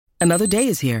Another day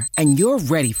is here, and you're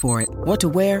ready for it. What to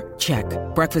wear? Check.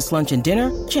 Breakfast, lunch, and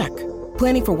dinner? Check.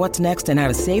 Planning for what's next and how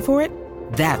to save for it?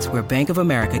 That's where Bank of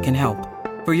America can help.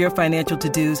 For your financial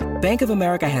to-dos, Bank of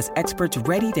America has experts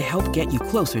ready to help get you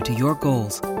closer to your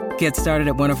goals. Get started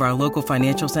at one of our local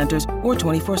financial centers or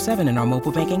 24/7 in our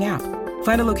mobile banking app.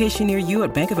 Find a location near you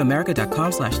at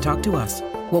bankofamerica.com/talktous.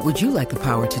 What would you like the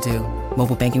power to do?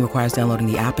 Mobile banking requires downloading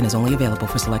the app and is only available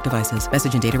for select devices.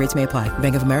 Message and data rates may apply.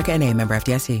 Bank of America N.A., member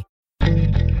FDIC.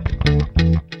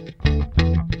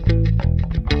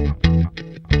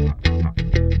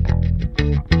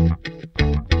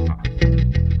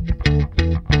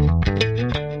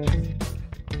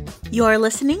 You're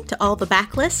listening to All the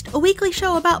Backlist, a weekly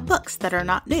show about books that are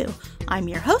not new. I'm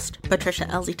your host, Patricia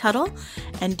Elsie Tuttle,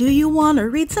 and do you want to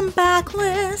read some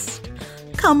Backlist?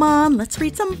 Come on, let's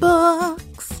read some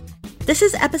books. This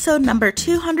is episode number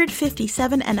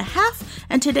 257 and a half,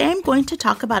 and today I'm going to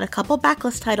talk about a couple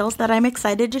Backlist titles that I'm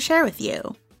excited to share with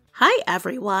you. Hi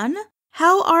everyone!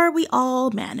 How are we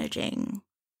all managing?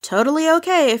 Totally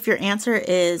okay if your answer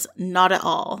is not at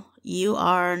all. You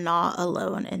are not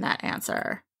alone in that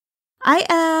answer. I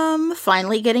am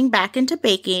finally getting back into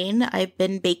baking. I've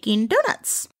been baking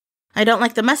donuts. I don't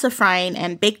like the mess of frying,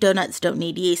 and baked donuts don't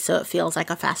need yeast, so it feels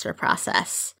like a faster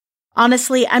process.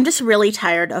 Honestly, I'm just really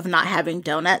tired of not having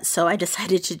donuts, so I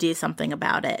decided to do something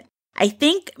about it. I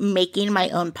think making my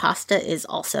own pasta is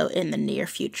also in the near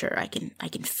future. I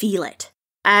can feel it.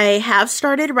 I have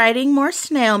started writing more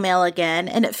snail mail again,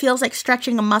 and it feels like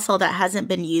stretching a muscle that hasn't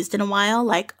been used in a while,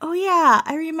 like, oh yeah,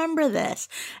 I remember this.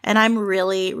 And I'm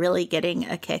really, really getting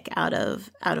a kick out of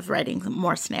writing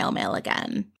more snail mail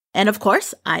again. And of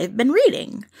course, I've been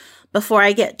reading. Before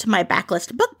I get to my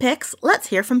Backlist book picks, let's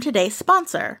hear from today's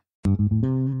sponsor.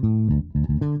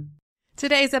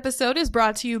 Today's episode is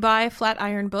brought to you by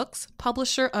Flatiron Books,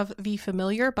 publisher of The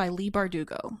Familiar by Leigh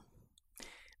Bardugo.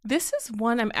 This is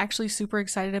one I'm actually super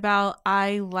excited about.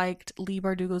 I liked Leigh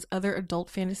Bardugo's other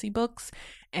adult fantasy books,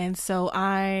 and so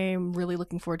I'm really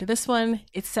looking forward to this one.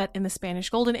 It's set in the Spanish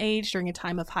Golden Age during a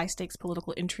time of high-stakes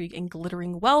political intrigue and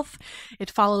glittering wealth. It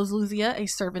follows Lucia, a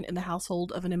servant in the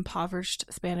household of an impoverished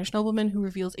Spanish nobleman who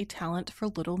reveals a talent for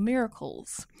little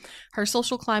miracles. Her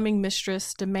social climbing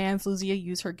mistress demands Lucia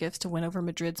use her gifts to win over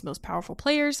Madrid's most powerful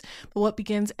players, but what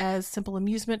begins as simple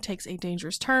amusement takes a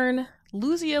dangerous turn.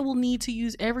 Lucia will need to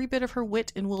use every bit of her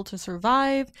wit and will to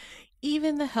survive,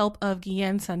 even the help of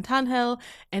Guillen Santangel,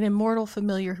 an immortal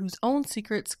familiar whose own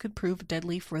secrets could prove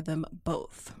deadly for them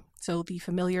both. So The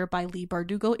Familiar by Leigh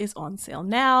Bardugo is on sale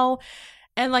now.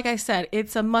 And like I said,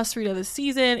 it's a must-read of the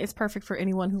season. It's perfect for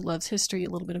anyone who loves history, a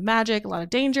little bit of magic, a lot of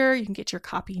danger. You can get your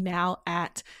copy now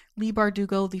at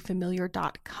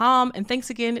LeighBardugoTheFamiliar.com. And thanks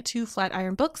again to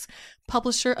Flatiron Books,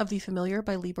 publisher of The Familiar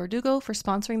by Leigh Bardugo, for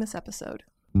sponsoring this episode.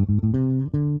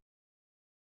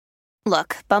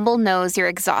 Look, Bumble knows you're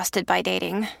exhausted by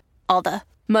dating. All the,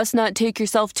 must not take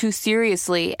yourself too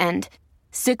seriously, and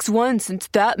 6'1" since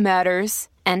that matters,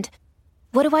 and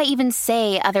what do I even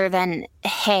say other than,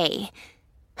 hey?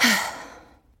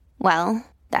 Well,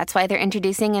 that's why they're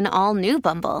introducing an all-new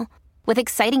Bumble, with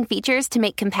exciting features to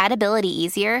make compatibility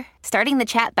easier, starting the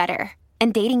chat better,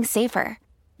 and dating safer.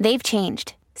 They've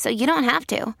changed, so you don't have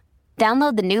to.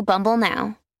 Download the new Bumble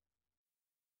now.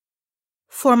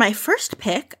 For my first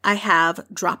pick, I have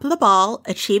Drop the Ball,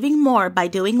 Achieving More by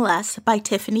Doing Less by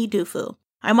Tiffany Dufu.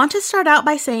 I want to start out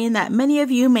by saying that many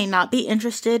of you may not be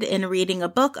interested in reading a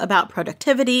book about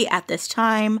productivity at this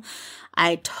time.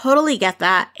 I totally get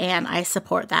that, and I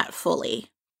support that fully.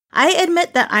 I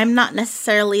admit that I'm not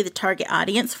necessarily the target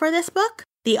audience for this book.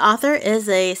 The author is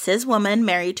a cis woman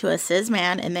married to a cis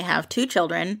man, and they have 2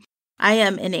 children. I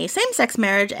am in a same-sex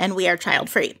marriage, and we are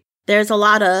child-free. There's a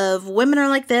lot of women are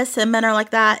like this and men are like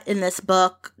that in this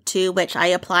book, to which I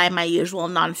apply my usual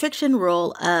nonfiction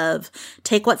rule of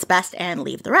take what's best and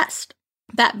leave the rest.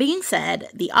 That being said,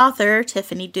 the author,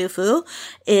 Tiffany Dufu,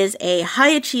 is a high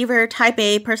achiever, type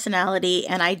A personality,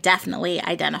 and I definitely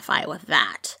identify with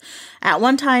that. At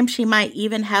one time, she might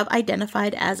even have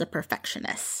identified as a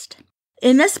perfectionist.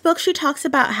 In this book, she talks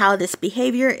about how this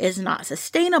behavior is not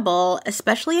sustainable,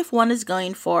 especially if one is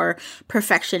going for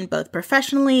perfection both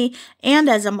professionally and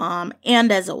as a mom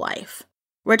and as a wife.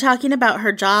 We're talking about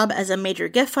her job as a major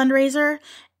gift fundraiser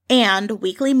and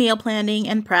weekly meal planning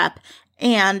and prep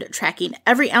and tracking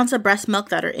every ounce of breast milk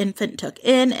that her infant took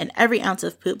in and every ounce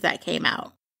of poop that came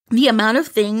out. The amount of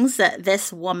things that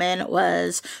this woman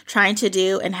was trying to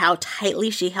do and how tightly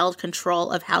she held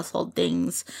control of household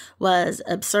things was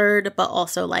absurd, but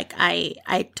also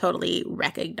I totally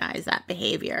recognize that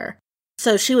behavior.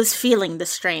 So she was feeling the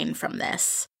strain from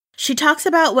this. She talks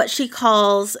about what she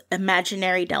calls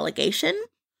imaginary delegation,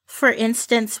 For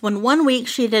instance, when one week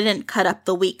she didn't cut up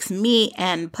the week's meat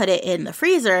and put it in the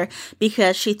freezer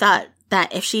because she thought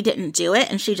that if she didn't do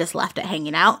it and she just left it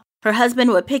hanging out, her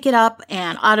husband would pick it up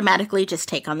and automatically just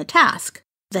take on the task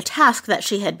that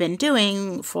she had been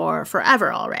doing for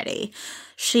forever already.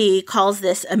 She calls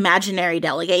this imaginary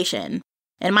delegation.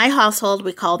 In my household,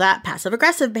 we call that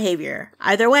passive-aggressive behavior.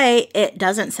 Either way, it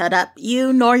doesn't set up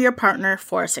you nor your partner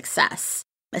for success,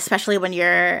 especially when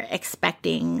you're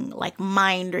expecting like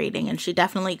mind reading, and she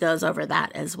definitely goes over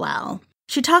that as well.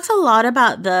 She talks a lot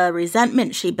about the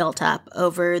resentment she built up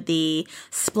over the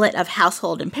split of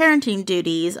household and parenting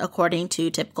duties according to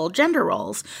typical gender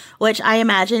roles, which I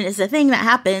imagine is a thing that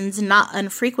happens not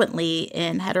infrequently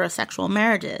in heterosexual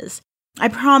marriages. I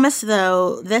promise,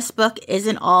 though, this book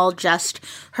isn't all just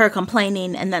her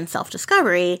complaining and then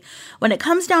self-discovery. When it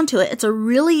comes down to it, it's a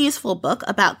really useful book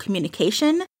about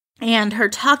communication and her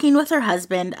talking with her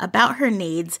husband about her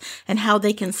needs and how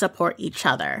they can support each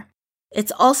other.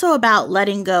 It's also about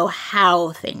letting go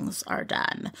how things are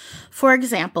done. For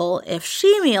example, if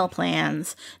she meal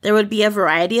plans, there would be a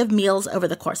variety of meals over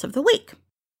the course of the week.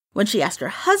 When she asked her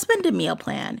husband to meal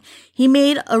plan, he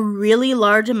made a really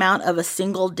large amount of a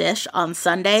single dish on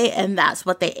Sunday, and that's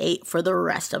what they ate for the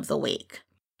rest of the week.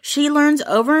 She learns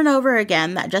over and over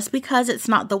again that just because it's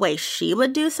not the way she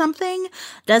would do something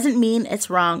doesn't mean it's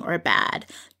wrong or bad.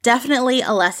 Definitely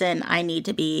a lesson I need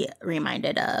to be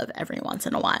reminded of every once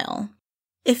in a while.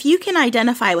 If you can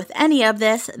identify with any of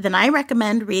this, then I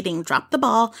recommend reading Drop the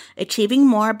Ball, Achieving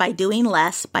More by Doing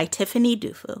Less by Tiffany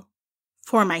Dufu.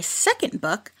 For my second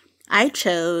book, I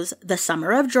chose The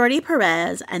Summer of Jordi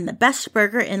Perez and the Best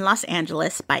Burger in Los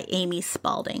Angeles by Amy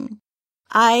Spalding.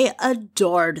 I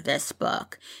adored this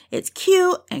book. It's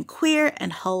cute and queer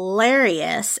and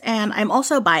hilarious, and I'm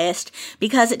also biased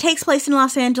because it takes place in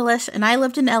Los Angeles and I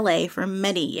lived in LA for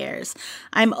many years.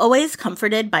 I'm always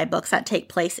comforted by books that take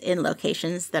place in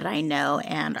locations that I know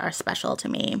and are special to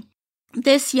me.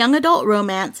 This young adult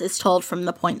romance is told from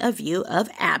the point of view of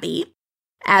Abby.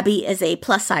 Abby is a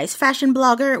plus-size fashion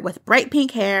blogger with bright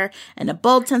pink hair and a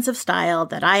bold sense of style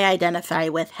that I identify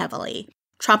with heavily.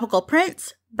 Tropical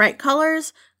prints, bright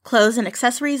colors, clothes and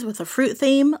accessories with a fruit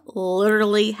theme,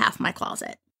 literally half my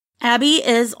closet. Abby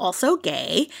is also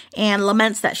gay and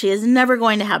laments that she is never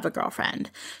going to have a girlfriend.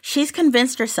 She's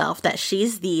convinced herself that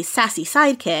she's the sassy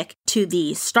sidekick to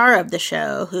the star of the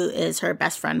show, who is her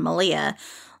best friend Malia.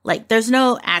 Like, there's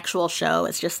no actual show,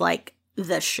 it's just like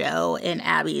the show in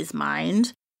Abby's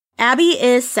mind. Abby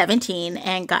is 17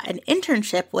 and got an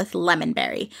internship with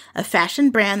Lemonberry, a fashion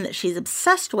brand that she's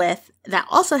obsessed with that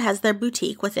also has their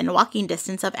boutique within walking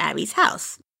distance of Abby's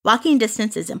house. Walking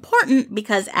distance is important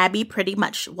because Abby pretty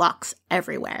much walks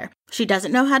everywhere. She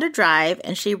doesn't know how to drive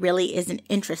and she really isn't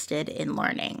interested in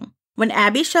learning. When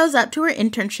Abby shows up to her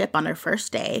internship on her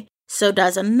first day, so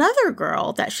does another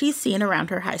girl that she's seen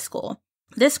around her high school.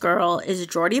 This girl is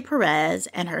Jordi Perez,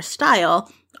 and her style,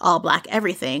 all black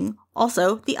everything,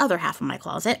 also the other half of my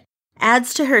closet,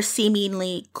 adds to her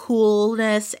seemingly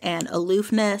coolness and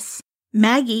aloofness.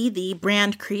 Maggie, the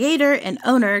brand creator and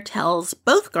owner, tells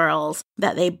both girls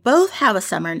that they both have a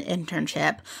summer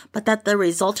internship, but that the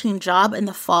resulting job in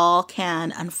the fall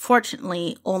can,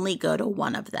 unfortunately, only go to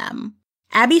one of them.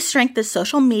 Abby's strength is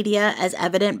social media, as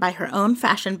evident by her own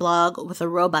fashion blog with a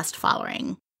robust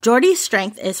following. Jordi's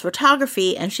strength is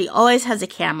photography, and she always has a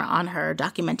camera on her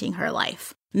documenting her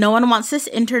life. No one wants this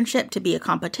internship to be a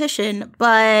competition,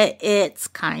 but it's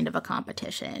kind of a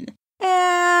competition.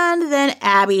 And then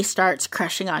Abby starts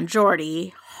crushing on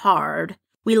Jordi hard.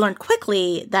 We learn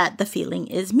quickly that the feeling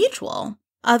is mutual.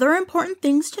 Other important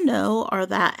things to know are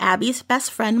that Abby's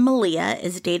best friend Malia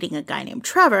is dating a guy named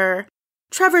Trevor.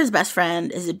 Trevor's best friend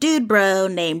is a dude bro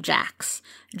named Jax.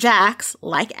 Jax,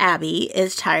 like Abby,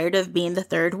 is tired of being the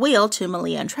third wheel to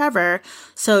Malia and Trevor,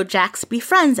 so Jax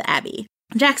befriends Abby.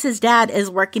 Jax's dad is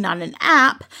working on an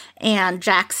app, and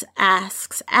Jax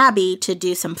asks Abby to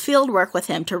do some field work with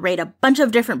him to rate a bunch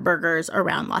of different burgers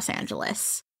around Los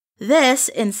Angeles. This,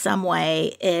 in some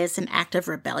way, is an act of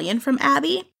rebellion from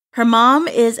Abby. Her mom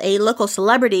is a local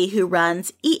celebrity who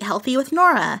runs Eat Healthy with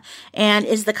Nora and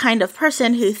is the kind of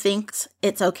person who thinks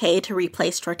it's okay to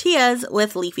replace tortillas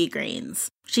with leafy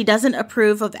greens. She doesn't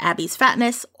approve of Abby's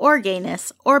fatness or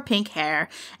gayness or pink hair,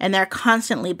 and they're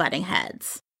constantly butting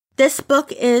heads. This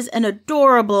book is an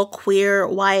adorable queer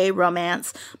YA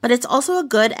romance, but it's also a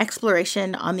good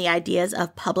exploration on the ideas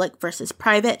of public versus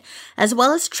private, as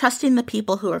well as trusting the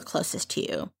people who are closest to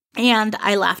you. And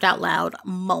I laughed out loud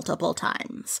multiple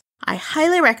times. I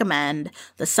highly recommend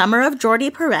The Summer of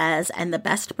Jordi Perez and the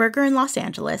Best Burger in Los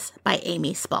Angeles by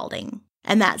Amy Spalding.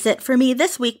 And that's it for me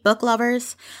this week, book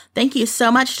lovers. Thank you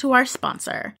so much to our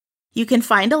sponsor. You can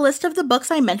find a list of the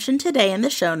books I mentioned today in the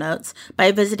show notes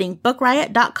by visiting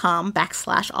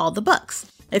bookriot.com/allthebooks.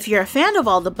 If you're a fan of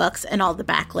All the Books and All the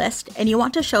Backlist and you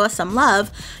want to show us some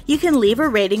love, you can leave a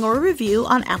rating or review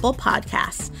on Apple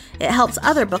Podcasts. It helps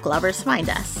other book lovers find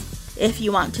us. If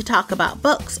you want to talk about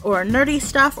books or nerdy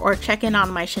stuff or check in on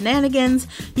my shenanigans,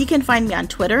 you can find me on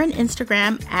Twitter and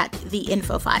Instagram at The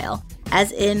Infofile,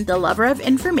 as in the lover of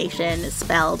information,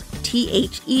 spelled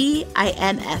THEINFOPHILE.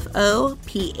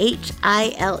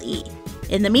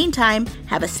 In the meantime,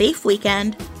 have a safe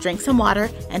weekend, drink some water,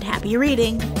 and happy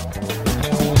reading.